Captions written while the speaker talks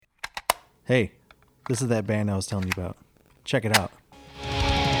Hey, this is that band I was telling you about. Check it out.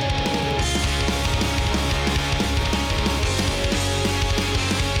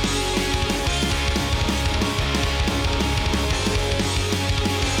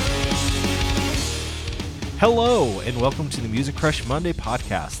 Hello, and welcome to the Music Crush Monday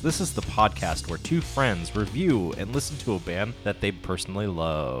podcast. This is the podcast where two friends review and listen to a band that they personally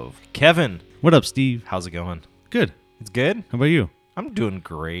love. Kevin, What up, Steve? how's it going? Good. It's good? How about you? I'm doing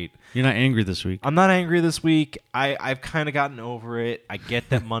great. You're not angry this week. I'm not angry this week. I've kind of gotten over it. I get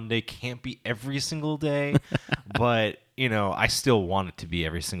that Monday can't be every single day, but, I still want it to be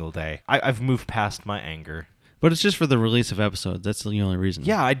every single day. I've moved past my anger. But it's just for the release of episodes. That's the only reason.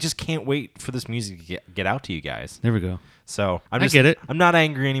 Yeah, I just can't wait for this music to get out to you guys. There we go. So I get it. I'm not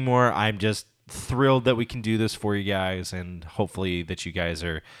angry anymore. I'm just thrilled that we can do this for you guys, and hopefully that you guys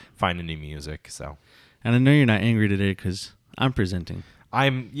are finding new music. So, And I know you're not angry today because I'm presenting.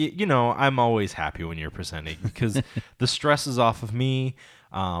 I'm always happy when you're presenting because the stress is off of me.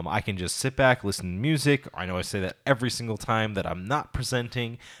 I can just sit back, listen to music. I know I say that every single time that I'm not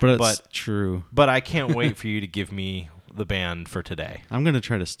presenting, But it's true. But I can't wait for you to give me the band for today. I'm going to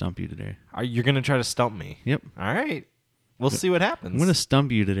try to stump you today. You're going to try to stump me? Yep. All right. We'll see what happens. I'm going to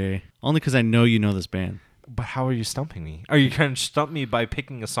stump you today. Only because I know you know this band. But how are you stumping me? Are you trying to stump me by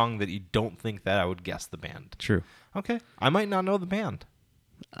picking a song that you don't think that I would guess the band? True. Okay. I might not know the band.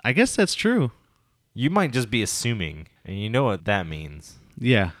 I guess that's true. You might just be assuming, and you know what that means.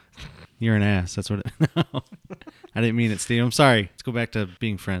 Yeah. You're an ass. That's what it... No. I didn't mean it, Steve. I'm sorry. Let's go back to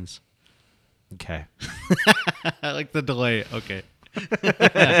being friends. Okay. I like the delay. Okay.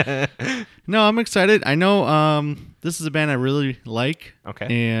 No, I'm excited. I know this is a band I really like. Okay.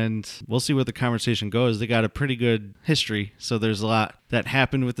 And we'll see where the conversation goes. They got a pretty good history. So there's a lot that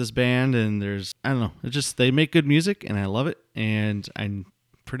happened with this band. And I don't know. It's just, they make good music and I love it. And I'm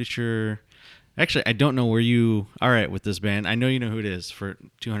pretty sure, actually, I don't know where you are at with this band. I know you know who it is for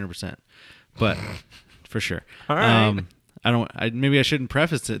 200%. But for sure. All right. Maybe I shouldn't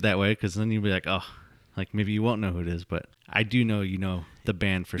preface it that way because then you'll be like, oh, like maybe you won't know who it is, but I do know you know the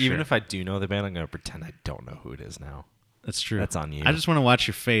band for sure. Even if I do know the band, I'm going to pretend I don't know who it is now. That's true. That's on you. I just want to watch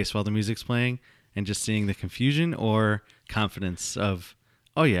your face while the music's playing and just seeing the confusion or confidence of,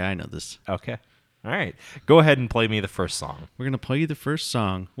 oh yeah, I know this. Okay. All right. Go ahead and play me the first song. We're going to play you the first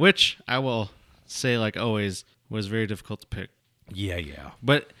song, which I will say, like always, was very difficult to pick. Yeah.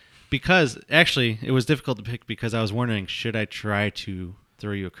 But because, actually, it was difficult to pick because I was wondering, should I try to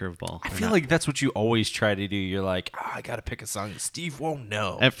throw you a curveball? I feel like that's what you always try to do. You're like, I got to pick a song that Steve won't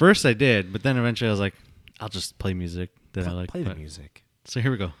know. At first I did, but then eventually I was like, I'll just play music that I like. Play the music. So here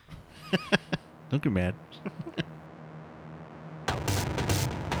we go. Don't get mad.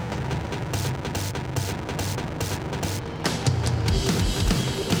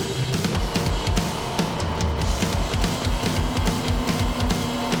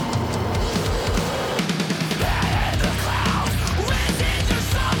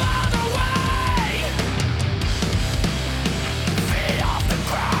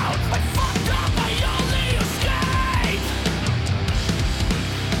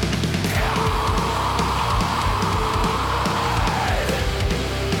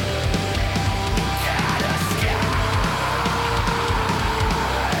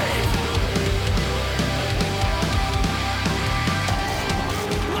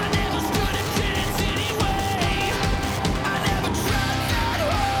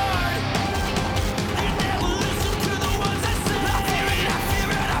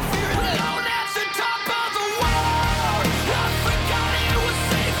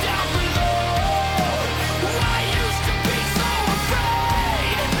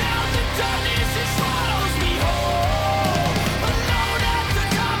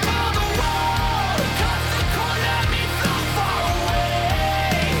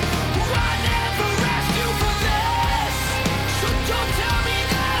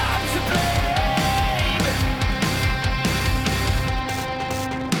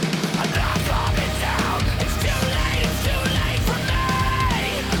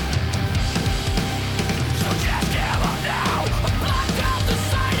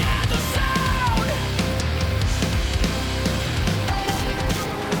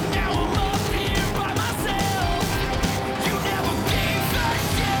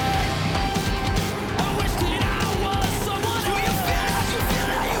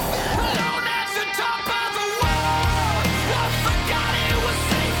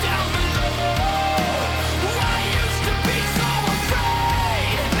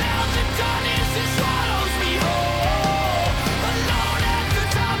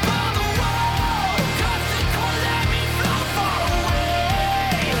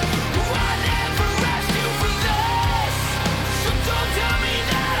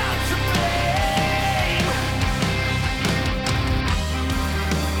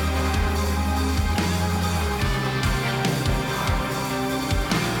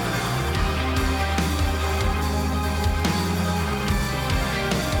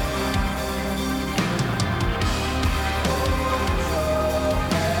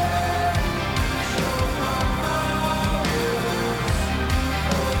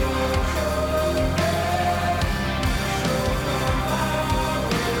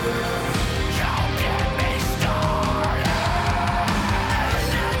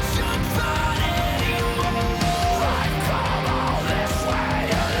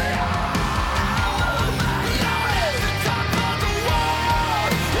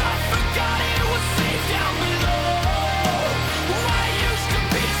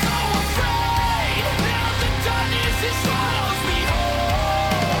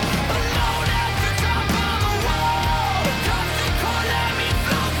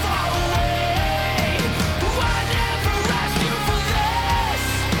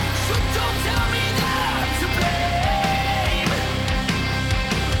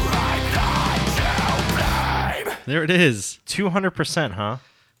 There it is. 200%, huh?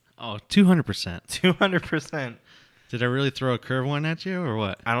 Oh, 200%. 200%. Did I really throw a curve one at you or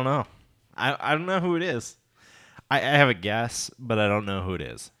what? I don't know. I don't know who it is. I have a guess, but I don't know who it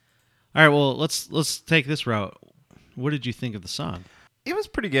is. All right, well, let's take this route. What did you think of the song? It was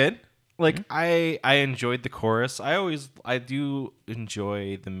pretty good. Like I enjoyed the chorus. I do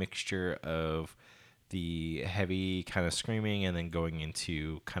enjoy the mixture of the heavy kind of screaming and then going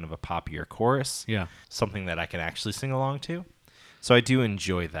into kind of a poppier chorus. Yeah. Something that I can actually sing along to. So I do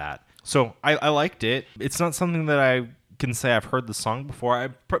enjoy that. So I liked it. It's not something that I can say I've heard the song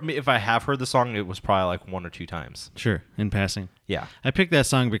before. If I have heard the song, it was probably like 1 or 2 times. Sure, in passing. Yeah. I picked that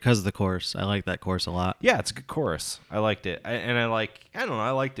song because of the chorus. I like that chorus a lot. Yeah, it's a good chorus. I liked it. I don't know,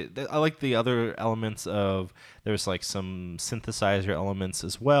 I liked it. I liked the other elements of, there's like some synthesizer elements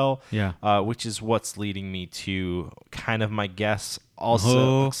as well. Yeah. Which is what's leading me to kind of my guess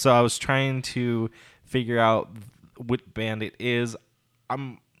also. So I was trying to figure out what band it is.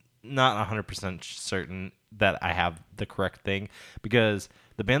 I'm not 100% certain that I have the correct thing, because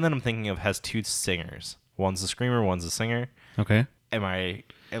the band that I'm thinking of has 2 singers. One's a screamer, one's a singer. Okay. Am I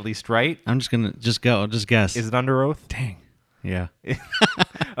at least right? I'm just going to just guess. Is it Under Oath? Dang. Yeah.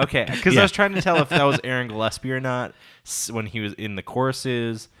 Okay, because Yeah. I was trying to tell if that was Aaron Gillespie or not when he was in the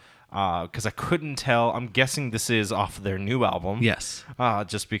choruses, because I couldn't tell. I'm guessing this is off their new album. Yes.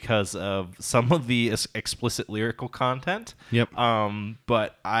 Just because of some of the explicit lyrical content. Yep.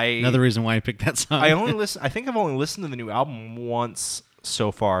 But Another reason why I picked that song. I think I've only listened to the new album once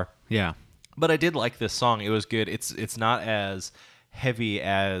so far. Yeah. But I did like this song. It was good. It's not as heavy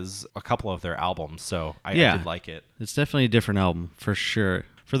as a couple of their albums, so I did like it. It's definitely a different album, for sure.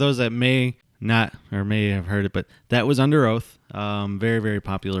 For those that may not or may have heard it, but that was Under Oath. Very, very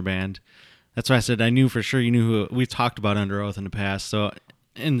popular band. That's why I said I knew for sure you knew who. We talked about Under Oath in the past, so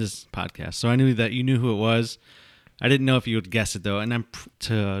in this podcast. So I knew that you knew who it was. I didn't know if you would guess it, though. And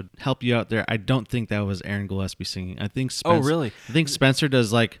to help you out there, I don't think that was Aaron Gillespie singing. I think Spencer, really? I think Spencer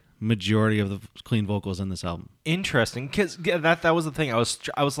does like majority of the clean vocals in this album. Interesting, because that was the thing. I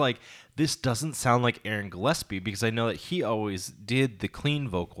was like, this doesn't sound like Aaron Gillespie, because I know that he always did the clean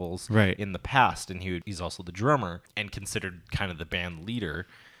vocals in the past, and he's also the drummer and considered kind of the band leader.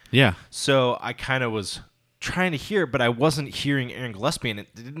 Yeah. So I kind of was trying to hear, but I wasn't hearing Aaron Gillespie, and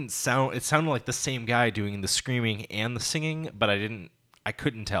it didn't sound. It sounded like the same guy doing the screaming and the singing, but I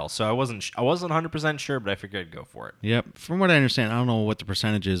couldn't tell, so I wasn't 100% sure, but I figured I'd go for it. Yep. From what I understand, I don't know what the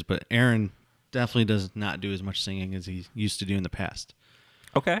percentage is, but Aaron definitely does not do as much singing as he used to do in the past.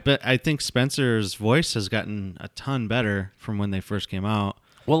 Okay. But I think Spencer's voice has gotten a ton better from when they first came out.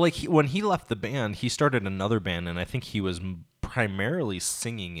 Well, like when he left the band, he started another band, and I think he was primarily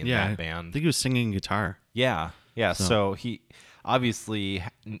singing in that I band. think he was singing guitar. Yeah. So he obviously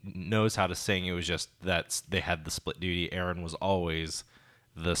knows how to sing. It was just that they had the split duty. Aaron was always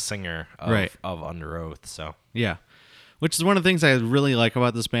the singer of Under Oath. So yeah, which is one of the things I really like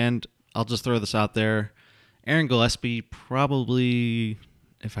about this band. I'll just throw this out there. Aaron Gillespie, probably,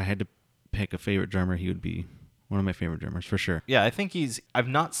 if I had to pick a favorite drummer, he would be one of my favorite drummers for sure. Yeah, I think I've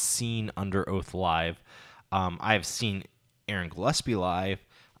not seen Under Oath live. I've seen Aaron Gillespie live.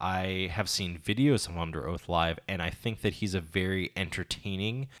 I have seen videos of Under Oath live, and I think that he's a very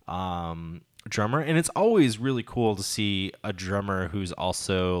entertaining drummer. And it's always really cool to see a drummer who's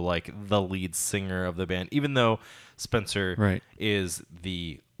also like the lead singer of the band. Even though Spencer is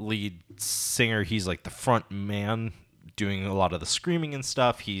the lead singer, he's like the front man doing a lot of the screaming and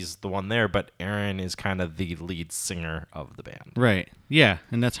stuff. He's the one there, but Aaron is kind of the lead singer of the band. Right. Yeah,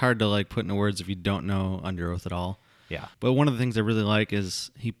 and that's hard to like put into words if you don't know Under Oath at all. Yeah. But one of the things I really like is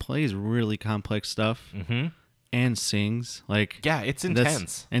he plays really complex stuff and sings. Like, yeah, it's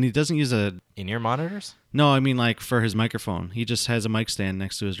intense. And he doesn't use a in-ear monitors. No, I mean like for his microphone, he just has a mic stand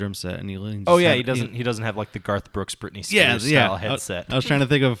next to his drum set, and he he doesn't have like the Garth Brooks, Britney Spears style headset. I was trying to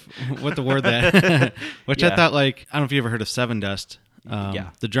think of what the word that, which I thought like I don't know if you ever heard of Seven Dust.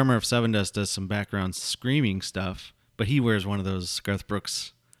 The drummer of Seven Dust does some background screaming stuff, but he wears one of those Garth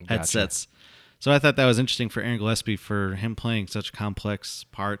Brooks headsets. So I thought that was interesting for Aaron Gillespie, for him playing such complex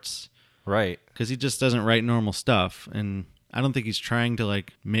parts. Right. Because he just doesn't write normal stuff. And I don't think he's trying to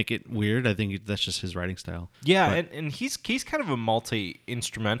like make it weird. I think that's just his writing style. Yeah, and he's kind of a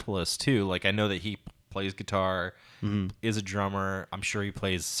multi-instrumentalist too. Like I know that he plays guitar, is a drummer. I'm sure he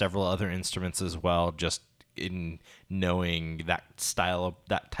plays several other instruments as well, just in knowing that style of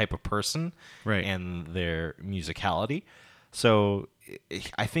that type of person and their musicality. So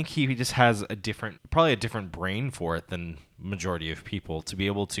I think he just has probably a different brain for it than majority of people, to be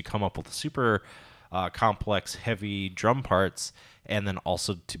able to come up with super complex, heavy drum parts, and then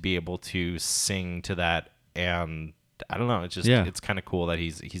also to be able to sing to that and I don't know. It's just Yeah. it's kind of cool that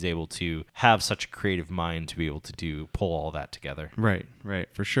he's able to have such a creative mind to be able to pull all that together. Right,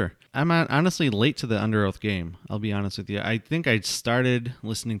 for sure. I'm honestly late to the Under Oath game. I'll be honest with you. I think I started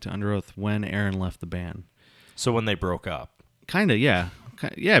listening to Under Oath when Aaron left the band. So when they broke up, Kind of, yeah.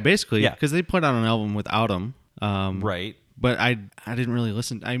 Yeah, basically. Yeah. Because they put out an album without him. right? But I didn't really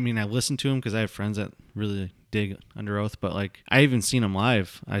listen. I mean, I listened to him because I have friends that really dig Under Oath. But, like, I even seen him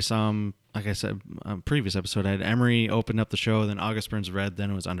live. I saw him, like I said, previous episode, I had Emery open up the show, then August Burns Red,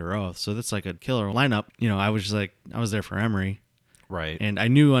 then it was Under Oath. So that's like a killer lineup. You know, I was just like, I was there for Emery. Right. And I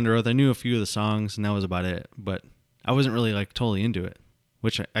knew Under Oath. I knew a few of the songs, and that was about it. But I wasn't really, like, totally into it,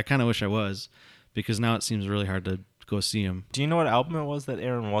 which I kind of wish I was, because now it seems really hard to go see him. Do you know what album it was that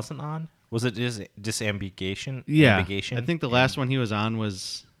Aaron wasn't on? Was it Disambiguation? Yeah. Ambiguation? I think the last one he was on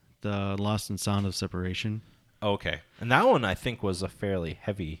was the Lost in Sound of Separation. Okay. And that one I think was a fairly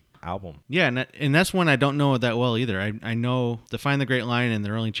heavy album. Yeah, and that's one I don't know that well either. I know Define the Great Line and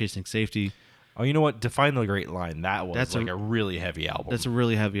They're Only Chasing Safety. Oh, you know what? Define the Great Line. That was That's like a really heavy album. That's a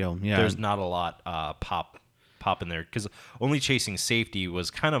really heavy album. Yeah. There's not a lot pop in there because Only Chasing Safety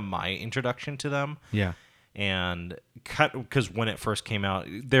was kind of my introduction to them. Yeah. And because when it first came out,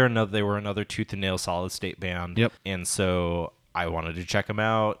 they were another Tooth and Nail solid state band. Yep. And so I wanted to check them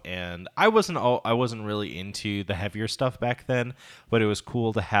out, and I wasn't really into the heavier stuff back then, but it was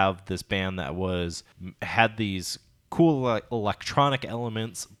cool to have this band that had these cool electronic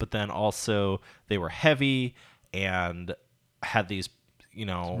elements, but then also they were heavy and had these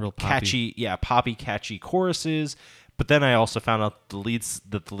Real catchy catchy choruses. But then I also found out the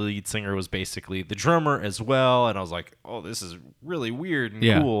lead singer was basically the drummer as well, and I was like, "Oh, this is really weird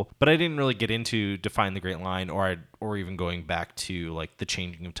and cool." But I didn't really get into Define the Great Line, or even going back to like The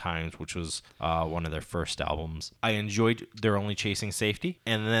Changing of Times, which was one of their first albums. I enjoyed They're Only Chasing Safety,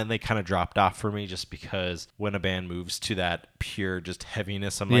 and then they kind of dropped off for me just because when a band moves to that pure just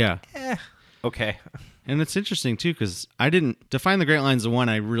heaviness, I'm like, okay. And it's interesting too because I didn't Define the Great Line's the one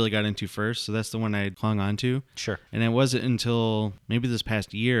I really got into first, so that's the one I clung on to. Sure. And it wasn't until maybe this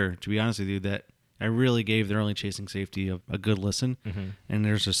past year, to be honest with you, that I really gave They're Only Chasing Safety a good listen. Mm-hmm. And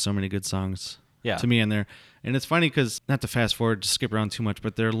there's just so many good songs to me in there. And it's funny because, not to fast forward, to skip around too much,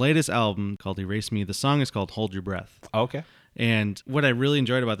 but their latest album called Erase Me, the song is called Hold Your Breath. Okay. And what I really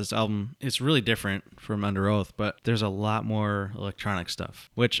enjoyed about this album, it's really different from Under Oath, but there's a lot more electronic stuff,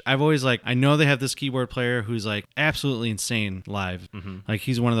 which I've always I know they have this keyboard player who's like absolutely insane live. Mm-hmm. Like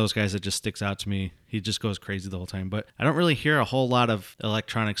he's one of those guys that just sticks out to me. He just goes crazy the whole time, but I don't really hear a whole lot of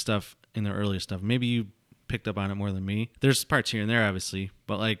electronic stuff in their earlier stuff. Maybe you picked up on it more than me. There's parts here and there, obviously,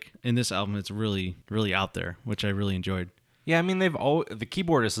 but like in this album, it's really, really out there, which I really enjoyed. Yeah, I mean the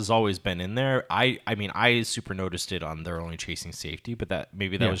keyboardist has always been in there. I mean I super noticed it on They're Only Chasing Safety, but that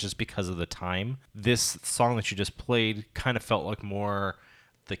was just because of the time. This song that you just played kind of felt like more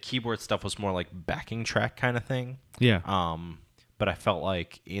the keyboard stuff was more like backing track kind of thing. Yeah. But I felt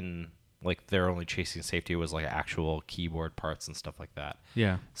like in like They're Only Chasing Safety was like actual keyboard parts and stuff like that.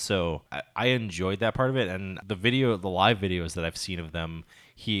 Yeah. So I enjoyed that part of it, and the live videos that I've seen of them,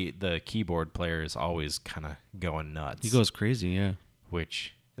 the keyboard player is always kind of going nuts. He goes crazy, yeah.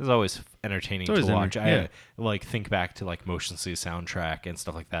 Which is always entertaining to watch. I think back to like Motion City Soundtrack and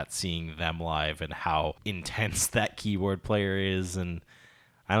stuff like that, seeing them live and how intense that keyboard player is, and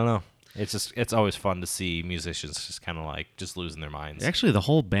I don't know. It's always fun to see musicians just kind of like just losing their minds. Actually, the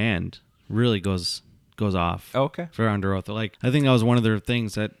whole band really goes off. Okay. For Under Oath. Like I think that was one of their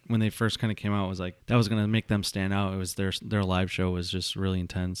things that when they first kind of came out was like that was going to make them stand out. It was their live show was just really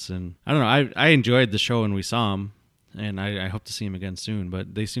intense, and I don't know. I enjoyed the show when we saw them, and I hope to see them again soon.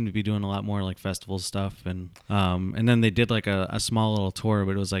 But they seem to be doing a lot more like festival stuff, and then they did like a small little tour,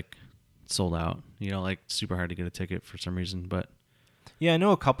 but it was like sold out. Like super hard to get a ticket for some reason, but. Yeah, I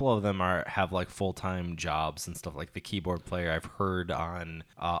know a couple of them have like full-time jobs and stuff. Like the keyboard player, I've heard on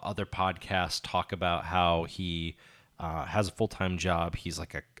other podcasts talk about how he has a full-time job. He's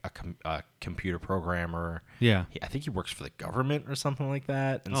like a computer programmer. Yeah, I think he works for the government or something like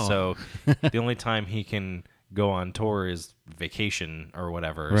that. And so the only time he can go on tour is vacation or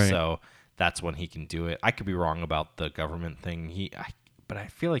whatever. Right. So that's when he can do it. I could be wrong about the government thing. But I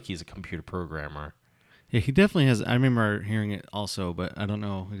feel like he's a computer programmer. Yeah, he definitely has. I remember hearing it also, but I don't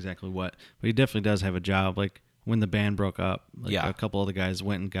know exactly what. But he definitely does have a job. Like when the band broke up, a couple of the guys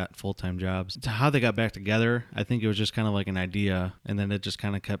went and got full-time jobs. To how they got back together, I think it was just kind of like an idea, and then it just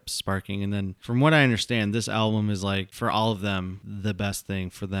kind of kept sparking. And then from what I understand, this album is like, for all of them, the best thing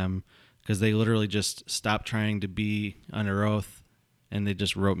for them because they literally just stopped trying to be Under Oath, and they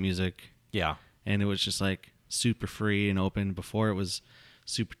just wrote music. Yeah. And it was just like super free and open. Before it was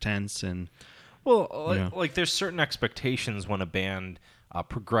super tense and... Well, Yeah. like there's certain expectations when a band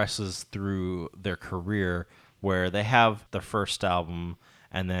progresses through their career where they have their first album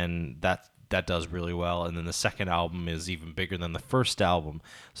and then that does really well, and then the second album is even bigger than the first album.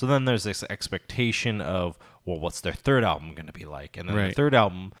 So then there's this expectation of, well, what's their third album going to be like? And then the Right. third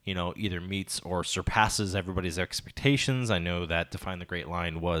album, you know, either meets or surpasses everybody's expectations. I know that Define the Great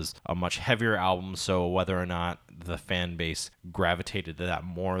Line was a much heavier album, so whether or not the fan base gravitated to that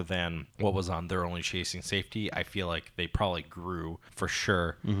more than what was on They're Only Chasing Safety, I feel like they probably grew for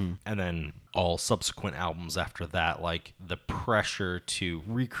sure. And then all subsequent albums after that, like the pressure to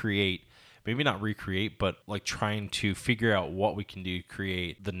recreate, maybe not recreate, but like trying to figure out what we can do to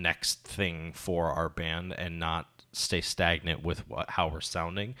create the next thing for our band and not stay stagnant with how we're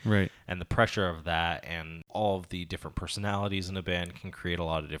sounding. Right. And the pressure of that and all of the different personalities in a band can create a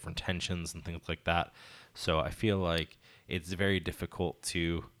lot of different tensions and things like that. So I feel like it's very difficult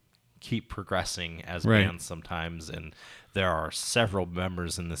to keep progressing as Right. bands sometimes, and there are several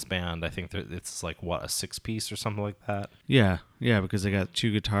members in this band. I think that it's like what, a 6-piece or something like that. Yeah, because they got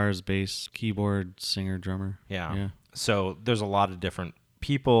 2 guitars, bass, keyboard, singer, drummer. Yeah. So there's a lot of different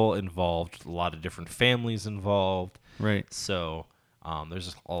people involved, a lot of different families involved. Right. So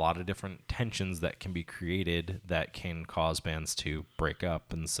there's a lot of different tensions that can be created that can cause bands to break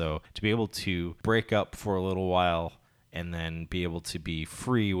up. And so to be able to break up for a little while and then be able to be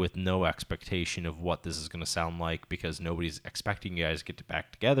free with no expectation of what this is going to sound like, because nobody's expecting you guys to get back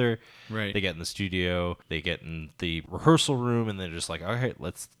together. Right. They get in the studio, they get in the rehearsal room, and they're just like, all right,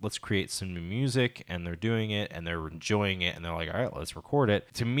 let's create some new music, and they're doing it, and they're enjoying it, and they're like, all right, let's record it.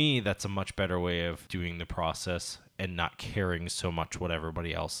 To me, that's a much better way of doing the process and not caring so much what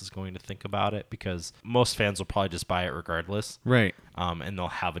everybody else is going to think about it, because most fans will probably just buy it regardless. Right. And they'll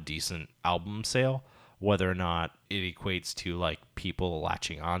have a decent album sale. Whether or not it equates to like people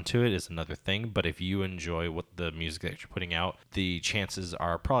latching onto it is another thing. But if you enjoy what the music that you're putting out, the chances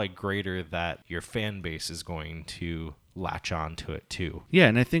are probably greater that your fan base is going to latch on to it too. Yeah,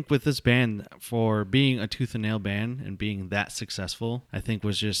 and I think with this band, for being a Tooth and Nail band and being that successful, I think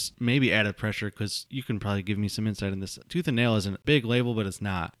was just maybe added pressure, because you can probably give me some insight in this. Tooth and Nail isn't a big label, but it's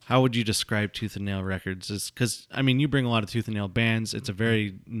not. How would you describe Tooth and Nail Records? Because, I mean, you bring a lot of Tooth and Nail bands. It's a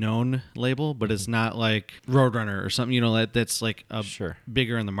very known label, but it's not like Roadrunner or something, you know, that's like a Sure.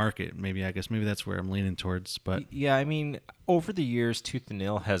 bigger in the market. Maybe that's where I'm leaning towards. But Yeah, I mean, over the years, Tooth and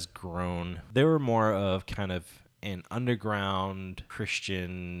Nail has grown. They were more of kind of an underground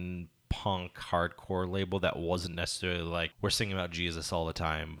Christian punk hardcore label that wasn't necessarily like we're singing about Jesus all the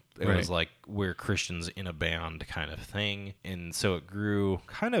time. It Right. was like we're Christians in a band kind of thing. And so it grew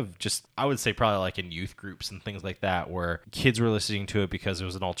kind of just, I would say probably like in youth groups and things like that, where kids were listening to it because it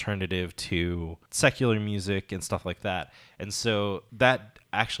was an alternative to secular music and stuff like that. And so that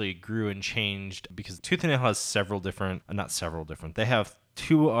actually grew and changed because Tooth and Nail has they have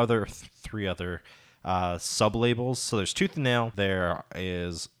three other sub labels. So there's Tooth and Nail, there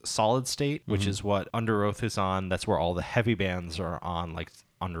is Solid State, which is what Under Oath is on. That's where all the heavy bands are on, like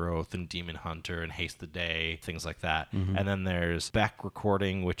Under Oath and Demon Hunter and Haste the Day, things like that. And then there's Beck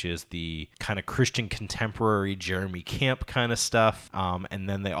Recording, which is the kind of Christian contemporary Jeremy Camp kind of stuff. And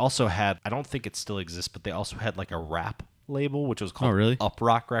then they also had, I don't think it still exists, but they also had like a rap label, which was called really? Up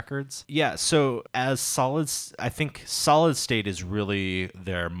Rock Records. Yeah, so I think Solid State is really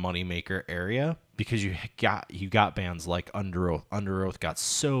their moneymaker area, because you got bands like Under Oath. Under Oath got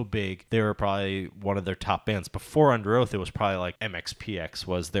so big, they were probably one of their top bands. Before Under Oath, it was probably like MXPX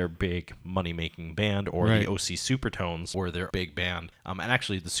was their big money-making band, or Right. the OC Supertones were their big band. And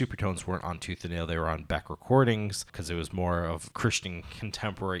actually, the Supertones weren't on Tooth and Nail, they were on Beck Recordings, because it was more of Christian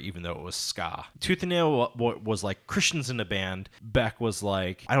contemporary, even though it was ska. Tooth and Nail was like Christians in a band. Beck was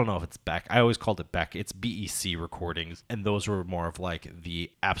like, I don't know if it's Beck, I always called it Beck, it's BEC Recordings, and those were more of like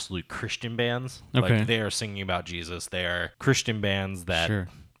the absolute Christian bands. Okay. Like they are singing about Jesus. They are Christian bands that Sure.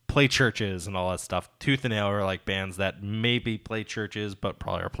 play churches and all that stuff. Tooth and Nail are like bands that maybe play churches but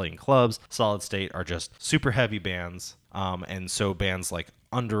probably are playing clubs. Solid State are just super heavy bands. And so bands like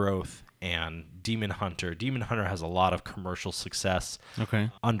Under Oath and Demon Hunter. Demon Hunter has a lot of commercial success. Okay.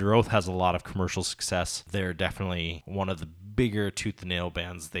 Under Oath has a lot of commercial success. They're definitely one of the bigger Tooth and Nail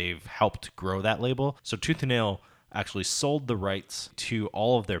bands. They've helped grow that label. So Tooth and Nail actually sold the rights to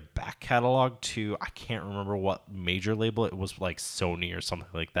all of their back catalog to, I can't remember what major label, it was like Sony or something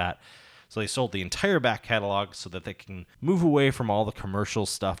like that. So they sold the entire back catalog so that they can move away from all the commercial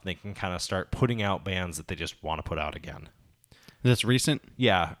stuff. They can kind of start putting out bands that they just want to put out again. That's recent?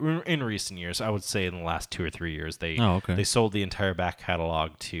 Yeah, in recent years, I would say in the last 2 or 3 years, they Oh, okay. they sold the entire back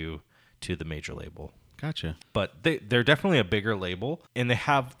catalog to the major label. Gotcha. But they're definitely a bigger label, and they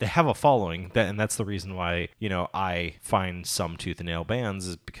have a following. And that's the reason why I find some Tooth and Nail bands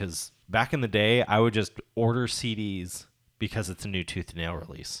is because back in the day I would just order CDs because it's a new Tooth and Nail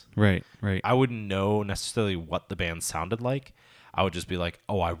release. Right. I wouldn't know necessarily what the band sounded like. I would just be like,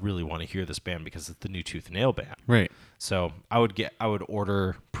 oh, I really want to hear this band because it's the new Tooth and Nail band. Right. So I would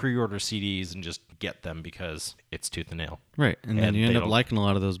pre-order CDs and just get them because it's Tooth and Nail. Right. And then you end up don't- liking a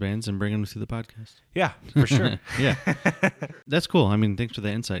lot of those bands and bringing them to the podcast. Yeah, for sure. Yeah. That's cool. I mean, thanks for the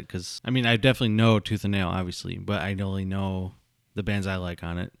insight because, I mean, I definitely know Tooth and Nail, obviously, but I only know the bands I like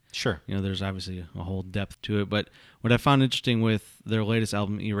on it. Sure. There's obviously a whole depth to it. But what I found interesting with their latest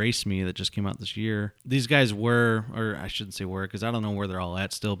album, Erase Me, that just came out this year, these guys were, or I shouldn't say were, because I don't know where they're all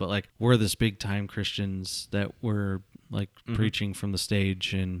at still, but like were this big time Christians that were like preaching from the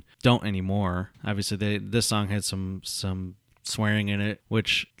stage and don't anymore. Obviously, this song had some swearing in it,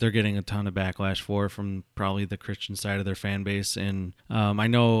 which they're getting a ton of backlash for from probably the Christian side of their fan base. And I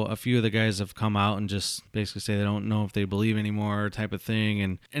know a few of the guys have come out and just basically say they don't know if they believe anymore type of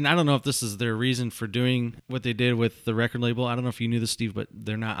thing. And I don't know if this is their reason for doing what they did with the record label. I don't know if you knew this, Steve, but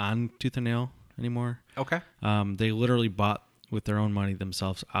they're not on Tooth and Nail anymore. Okay. They literally bought with their own money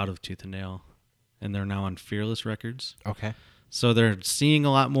themselves out of Tooth and Nail, and they're now on Fearless Records. Okay. So they're seeing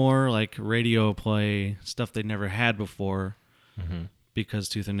a lot more like radio play, stuff they never had before. Because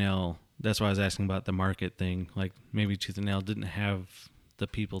Tooth and Nail, that's why I was asking about the market thing. Like maybe Tooth and Nail didn't have the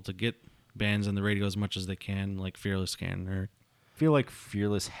people to get bands on the radio as much as they can, like Fearless can. Or I feel like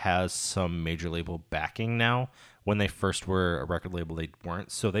Fearless has some major label backing now. When they first were a record label, they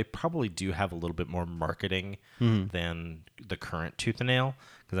weren't. So they probably do have a little bit more marketing than the current Tooth and Nail.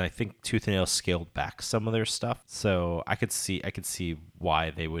 Because I think Tooth and Nail scaled back some of their stuff. So I could see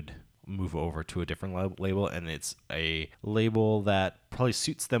why they would move over to a different label, and it's a label that probably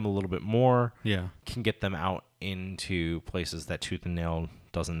suits them a little bit more. Yeah. Can get them out into places that Tooth and Nail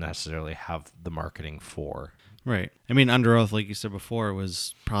doesn't necessarily have the marketing for. Right. I mean, Under Oath, like you said before,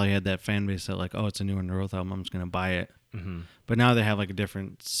 was probably had that fan base that like, oh, it's a new Under Oath album, I'm just going to buy it. But now they have like a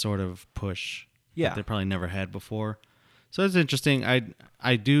different sort of push that they probably never had before. So it's interesting.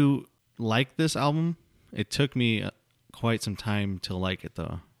 I do like this album. It took me quite some time to like it,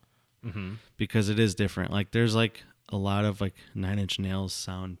 though. Because it is different. Like there's like a lot of like Nine Inch Nails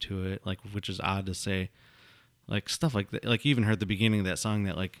sound to it, like, which is odd to say. Like stuff like that. Like you even heard the beginning of that song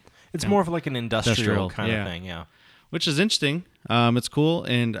that like it's more of like an industrial kind of thing, yeah. Which is interesting. It's cool,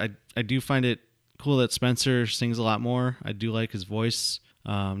 and I do find it cool that Spencer sings a lot more. I do like his voice,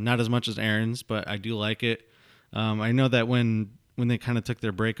 not as much as Aaron's, but I do like it. I know that when they kind of took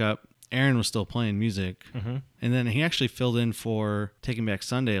their breakup, Aaron was still playing music, and then he actually filled in for Taking Back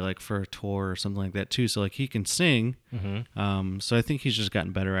Sunday, like for a tour or something like that too. So like he can sing. So I think he's just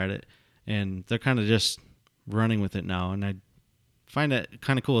gotten better at it, and they're kind of just running with it now. And I find it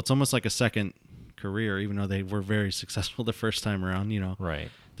kind of cool. It's almost like a second career, even though they were very successful the first time around. Right.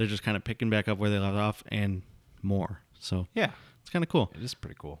 They're just kind of picking back up where they left off and more. So yeah, it's kind of cool. It is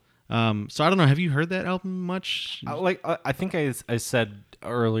pretty cool. So I don't know. Have you heard that album much? I think I said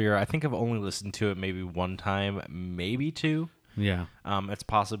earlier, I think I've only listened to it maybe one time, maybe two. Yeah. It's a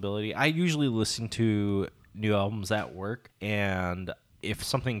possibility. I usually listen to new albums at work, and if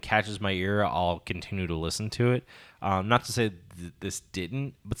something catches my ear, I'll continue to listen to it. Not to say this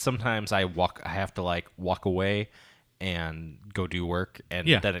didn't, but sometimes I have to like walk away and go do work, and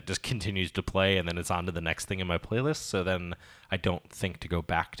then it just continues to play, and then it's on to the next thing in my playlist. So then I don't think to go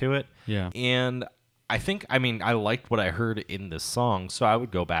back to it. Yeah. And I liked what I heard in this song, so I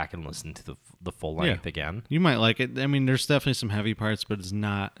would go back and listen to the full length again. You might like it. I mean, there's definitely some heavy parts, but it's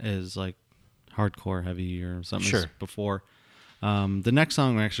not as like hardcore heavy or something as before. The next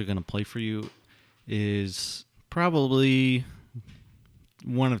song I'm actually going to play for you is probably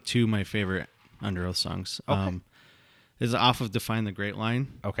one of two of my favorite Under Oath songs. Okay. Is off of Define the Great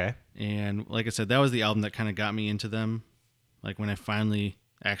Line. Okay. And like I said, that was the album that kind of got me into them. Like when I finally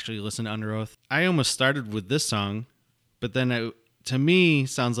actually listened to Under Oath. I almost started with this song, but then it, to me,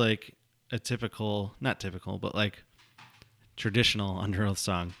 sounds like a typical, not typical, but like traditional Under Oath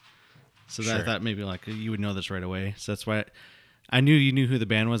song. So that I thought maybe like you would know this right away. So that's why I knew you knew who the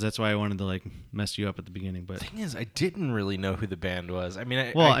band was. That's why I wanted to like mess you up at the beginning. But the thing is, I didn't really know who the band was. I mean,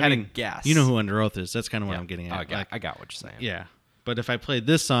 I had a guess. You know who Under Oath is. That's kind of what I'm getting at. I got what you're saying. Yeah. But if I played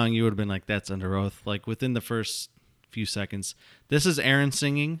this song, you would have been like, that's Under Oath. Like within the first few seconds. This is Aaron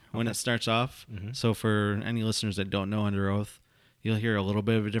singing when it starts off. So for any listeners that don't know Under Oath, you'll hear a little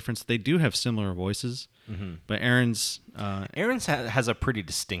bit of a difference. They do have similar voices, but Aaron's has a pretty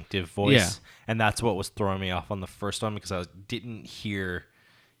distinctive voice, and that's what was throwing me off on the first one because I didn't hear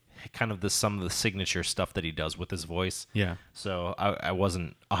kind of some of the signature stuff that he does with his voice. Yeah. So I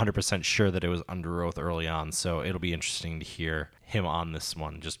wasn't 100% sure that it was Under Oath early on. So it'll be interesting to hear him on this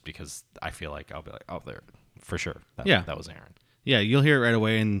one, just because I feel like I'll be like, oh, there, for sure. That was Aaron. Yeah, you'll hear it right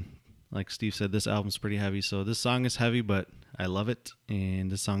away. And like Steve said, this album's pretty heavy. So this song is heavy, but I love it.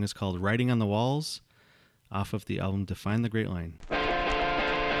 And this song is called Writing on the Walls, off of the album Define the Great Line. Maybe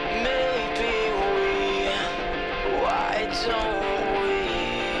why don't we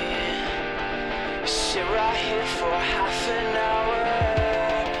sit right here for half an hour?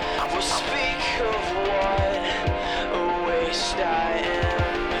 We'll speak of what a waste I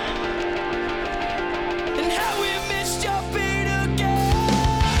am, and how we missed your beat again.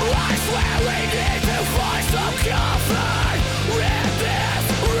 I swear we need to find some comfort in this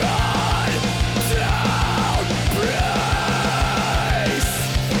run down place.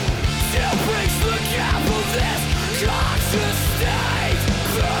 Still brings the gap of this conscious state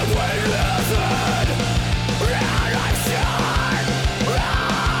that we live in. And I'm sure I'm time.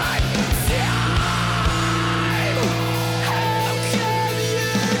 How can you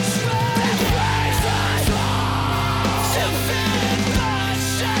try to fit the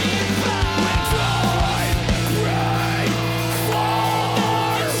shape of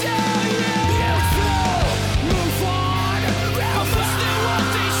time? Pray for you to move on. How much they want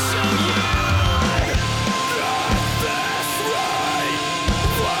they show you. This way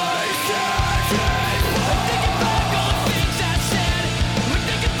we can take. We're thinking back all the things I said. We're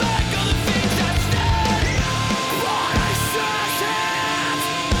thinking back all the things I said. But I just can't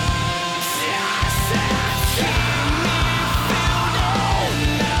keep me feeling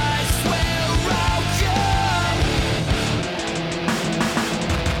nice where I'll go.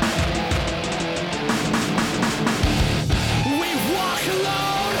 We walk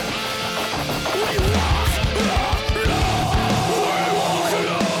alone. We walk alone. We walk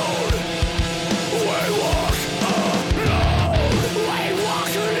alone. We walk alone. We walk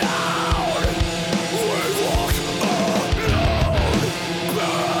alone. We walk alone.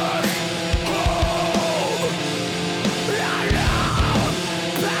 Back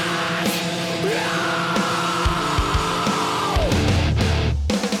home.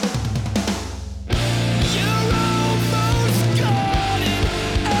 You're almost gone and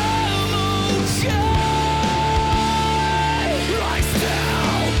I'm okay. I still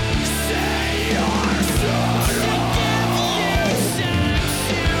say you're sorry. To give you time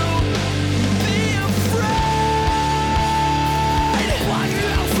to be afraid. Whatever your face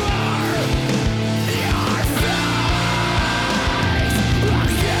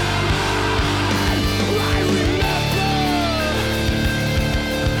again, I remember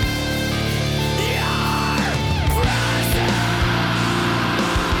your presence.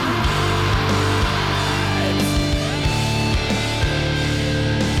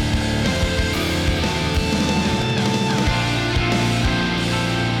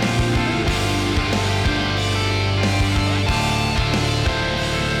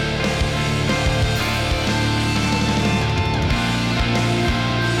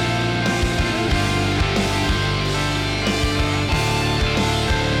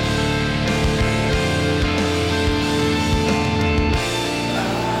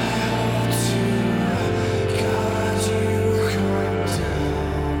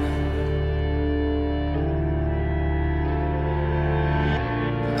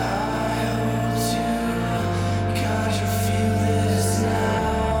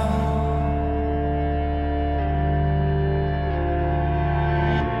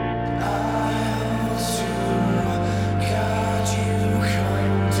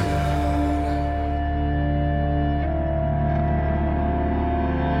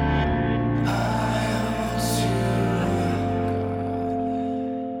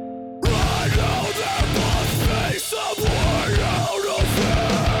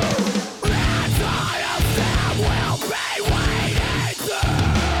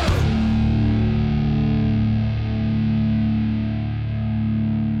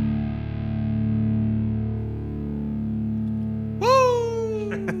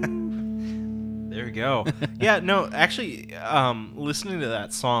 There we go. Yeah, no, actually, listening to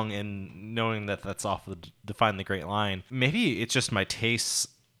that song and knowing that that's off of Define the Great Line, maybe it's just my tastes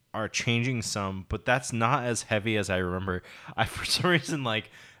are changing some, but that's not as heavy as I remember. I, for some reason, like,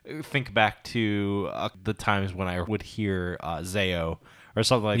 think back to the times when I would hear Zayo or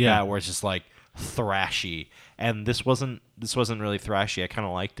something like that, where it's just like thrashy. And this wasn't really thrashy. I kind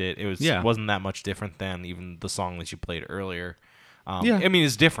of liked it. It wasn't that much different than even the song that you played earlier. I mean,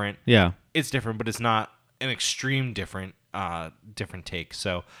 it's different. Yeah. It's different, but it's not an extreme different take.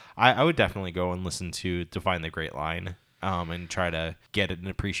 So I would definitely go and listen to Define the Great Line. and try to get an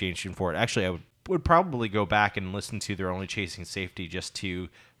appreciation for it. Actually, I would probably go back and listen to They're Only Chasing Safety just to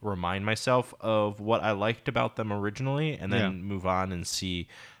remind myself of what I liked about them originally, and then Yeah. move on and see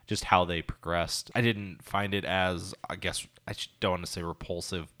just how they progressed. I didn't find it as, I guess, don't want to say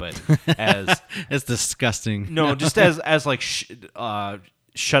repulsive, but as It's disgusting. no, just as like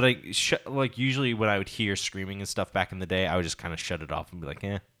like usually when I would hear screaming and stuff back in the day, I would just kind of shut it off and be like,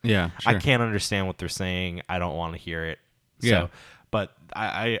 Yeah, I sure. can't understand what they're saying. I don't want to hear it. Yeah. So, but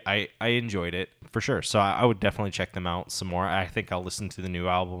I enjoyed it for sure. So I would definitely check them out some more. I think I'll listen to the new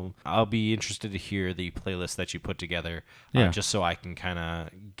album. I'll be interested to hear the playlist that you put together, Yeah. just so I can kind of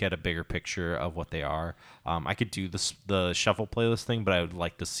get a bigger picture of what they are. I could do the shuffle playlist thing, but I would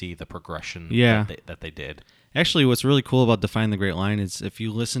like to see the progression Yeah. that they did. Actually, what's really cool about Define the Great Line is if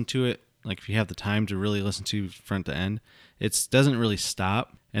you listen to it, like if you have the time to really listen to front to end, it doesn't really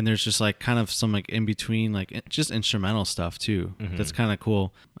stop. And there's just like kind of some like in between, like just instrumental stuff too. That's kind of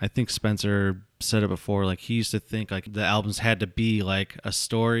cool. I think Spencer said it before. Like he used to think like the albums had to be like a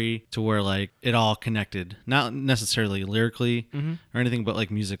story to where like it all connected, not necessarily lyrically or anything, but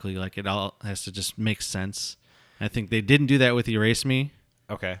like musically, like it all has to just make sense. I think they didn't do that with Erase Me,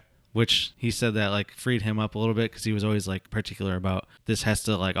 Okay. which he said that like freed him up a little bit because he was always like particular about this has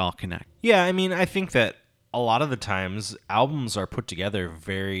to like all connect. Yeah, I mean, I think that a lot of the times albums are put together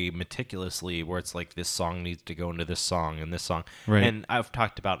very meticulously where it's like this song needs to go into this song and this song. Right. And I've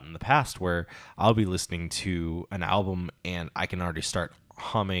talked about in the past where I'll be listening to an album and I can already start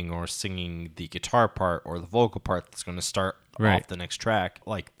humming or singing the guitar part or the vocal part that's going to start Right. off the next track,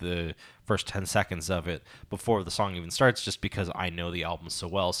 like the first 10 seconds of it before the song even starts, just because I know the album so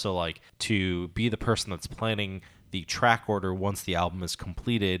well. So like to be the person that's planning the track order once the album is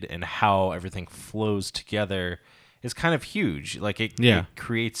completed and how everything flows together is kind of huge. Like it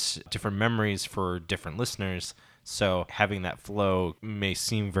creates different memories for different listeners. So having that flow may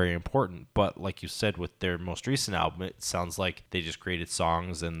seem very important, but like you said, with their most recent album, it sounds like they just created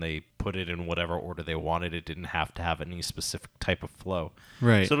songs and they put it in whatever order they wanted. It didn't have to have any specific type of flow.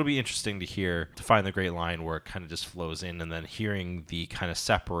 Right. So it'll be interesting to find the great line where it kind of just flows in, and then hearing the kind of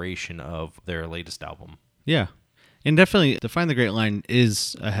separation of their latest album. Yeah. And definitely Define the Great Line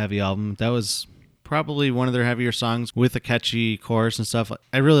is a heavy album. That was probably one of their heavier songs with a catchy chorus and stuff.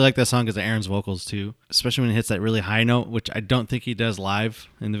 I really like that song because of Aaron's vocals too, especially when he hits that really high note, which I don't think he does live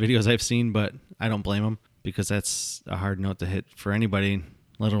in the videos I've seen, but I don't blame him because that's a hard note to hit for anybody,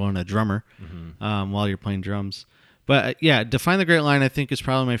 let alone a drummer, while you're playing drums. But yeah, Define the Great Line I think is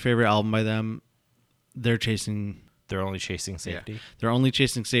probably my favorite album by them. They're Only chasing safety. They're Only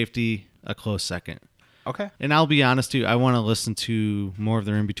Chasing Safety, a close second. Okay. And I'll be honest too, I want to listen to more of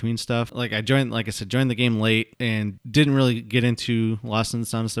their in-between stuff. Like joined the game late and didn't really get into Lost in the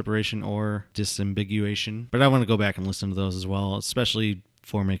Sound of Separation or Disambiguation. But I want to go back and listen to those as well, especially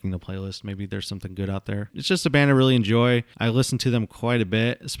for making the playlist. Maybe there's something good out there. It's just a band I really enjoy. I listen to them quite a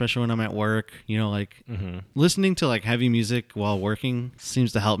bit, especially when I'm at work. You know, like listening to like heavy music while working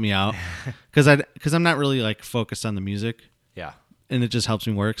seems to help me out because I'm not really like focused on the music. Yeah. And it just helps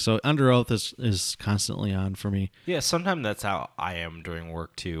me work. So Under Oath is constantly on for me. Yeah, sometimes that's how I am during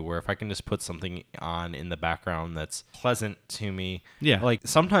work too, where if I can just put something on in the background that's pleasant to me. Yeah. Like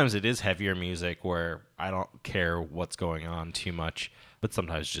sometimes it is heavier music where I don't care what's going on too much, but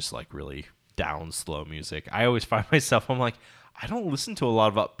sometimes just like really down, slow music. I always find myself, I'm like, I don't listen to a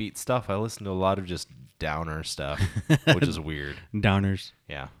lot of upbeat stuff. I listen to a lot of just downer stuff, which is weird. Downers.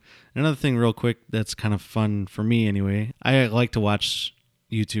 Yeah. Another thing real quick that's kind of fun for me anyway, I like to watch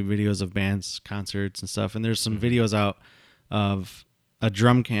YouTube videos of bands, concerts and stuff, and there's some videos out of a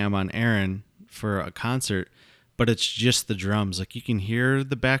drum cam on Aaron for a concert, but it's just the drums. Like you can hear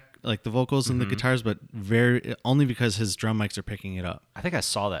the back, like the vocals and the guitars, but only because his drum mics are picking it up. I think I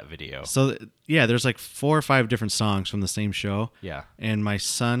saw that video. So yeah, there's like 4 or 5 different songs from the same show. Yeah. And my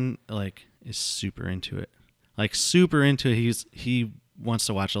son like is super into it. Like super into it. He wants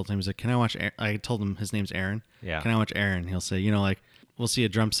to watch all the time. He's like, can I watch I told him his name's Aaron. Yeah. Can I watch Aaron? He'll say, you know, like we'll see a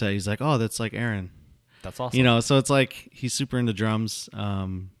drum set. He's like, oh, that's like Aaron. That's awesome. You know, so it's like he's super into drums. So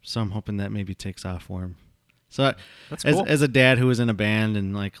I'm hoping that maybe takes off for him. So That's as cool. as a dad who is in a band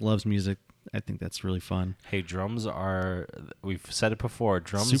and like loves music, I think that's really fun. Hey, drums are, we've said it before,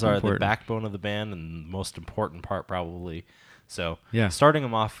 drums Super are important. the backbone of the band and the most important part probably. So Yeah. starting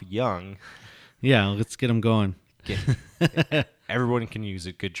them off young, Yeah, let's get him going. everyone can use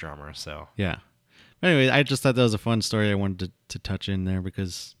a good drummer. So Yeah. Anyway, I just thought that was a fun story I wanted to touch in there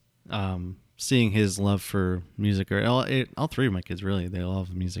because seeing his love for music, or all 3 of my kids really, they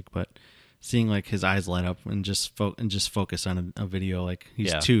love music, but seeing like his eyes light up and just focus on a video. Like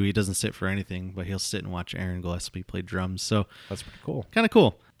he's Yeah. 2, he doesn't sit for anything, but he'll sit and watch Aaron Gillespie play drums. So That's pretty cool. kind of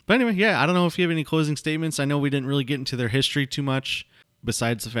cool. But anyway, yeah, I don't know if you have any closing statements. I know we didn't really get into their history too much,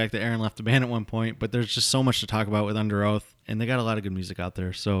 besides the fact that Aaron left the band at one point. But there's just so much to talk about with Under Oath, and they got a lot of good music out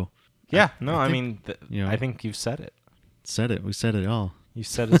there. So Yeah, no, I think, mean, you know- I think you've said it. we said it all. You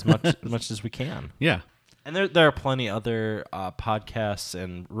said as much as we can. Yeah. And there are plenty other podcasts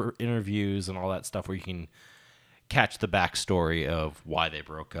and interviews and all that stuff where you can catch the backstory of why they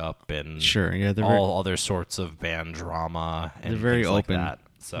broke up and Sure, yeah, they're all other sorts of band drama and They're very things like open. that.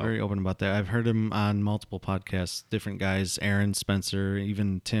 So Very open about that. I've heard him on multiple podcasts, different guys, Aaron, Spencer,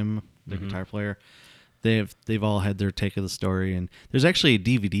 even Tim, the Mm-hmm. guitar player. They've all had their take of the story, and there's actually a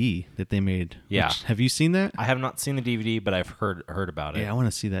DVD that they made. Yeah. which- have you seen that? I have not seen the DVD, but I've heard about it. Yeah, I want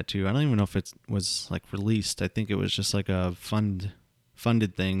to see that too. I don't even know if it was like released. I think it was just like a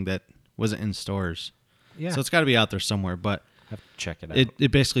funded thing that wasn't in stores. Yeah. So it's got to be out there somewhere. But I have to check it out.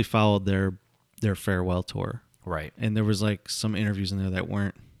 it basically followed their farewell tour, Right. and there was like some interviews in there that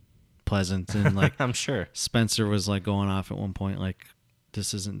weren't pleasant, and like I'm sure. Spencer was like going off at one point like,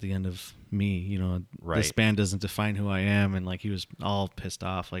 this isn't the end of me, you know, this Right. band doesn't define who I am, and like he was all pissed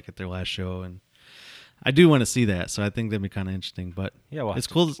off like at their last show, and I do want to see that, so I think that'd be kind of interesting. But Yeah, well, it's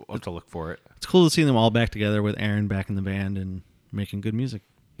cool. We'll have to look for it. It's cool to see them all back together with Aaron back in the band and making good music.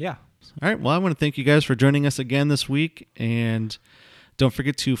 Yeah. All right, well, I want to thank you guys for joining us again this week, and don't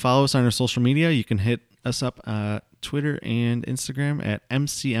forget to follow us on our social media. You can hit us up Twitter and Instagram at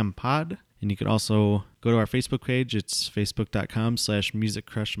MCMPod. And you can also go to our Facebook page. It's facebook.com/Music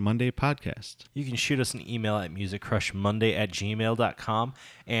Crush Monday Podcast. You can shoot us an email at musiccrushmonday@gmail.com.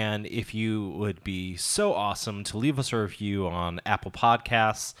 And if you would be so awesome to leave us a review on Apple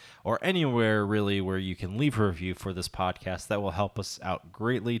Podcasts or anywhere really where you can leave a review for this podcast, that will help us out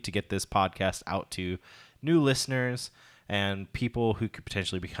greatly to get this podcast out to new listeners and people who could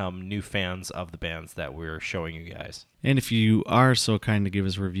potentially become new fans of the bands that we're showing you guys. And if you are so kind to give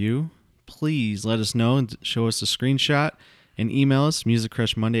us a review, please let us know and show us a screenshot and email us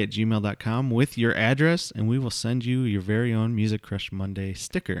musiccrushmonday@gmail.com with your address, and we will send you your very own Music Crush Monday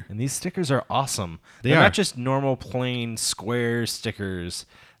sticker. And these stickers are awesome. They They're are. not just normal plain square stickers.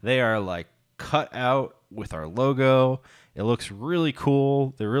 They are like cut out with our logo. It looks really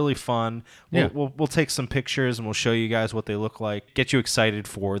cool. They're really fun. Yeah. We'll take some pictures and we'll show you guys what they look like. Get you excited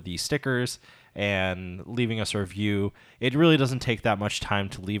for the stickers and leaving us a review. It really doesn't take that much time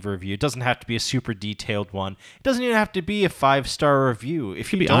to leave a review. It doesn't have to be a super detailed one. It doesn't even have to be a 5-star review.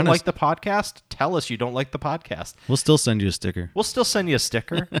 If you be don't honest. like the podcast, tell us you don't like the podcast. We'll still send you a sticker. We'll still send you a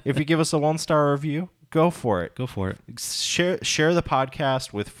sticker. If you give us a 1-star review, go for it. Go for it. Share the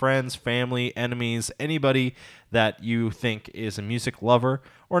podcast with friends, family, enemies, anybody that you think is a music lover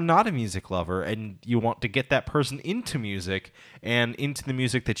or not a music lover, and you want to get that person into music and into the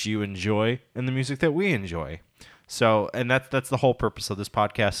music that you enjoy and the music that we enjoy. So, and that's the whole purpose of this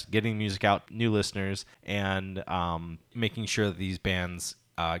podcast: getting music out, new listeners, and making sure that these bands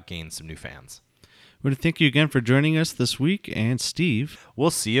gain some new fans. We want to thank you again for joining us this week, and Steve.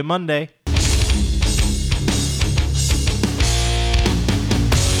 We'll see you Monday.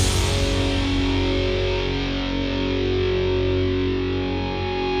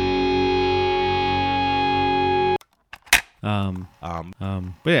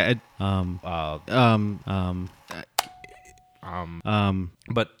 But yeah,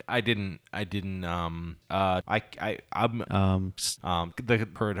 But I didn't. The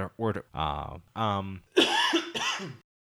word.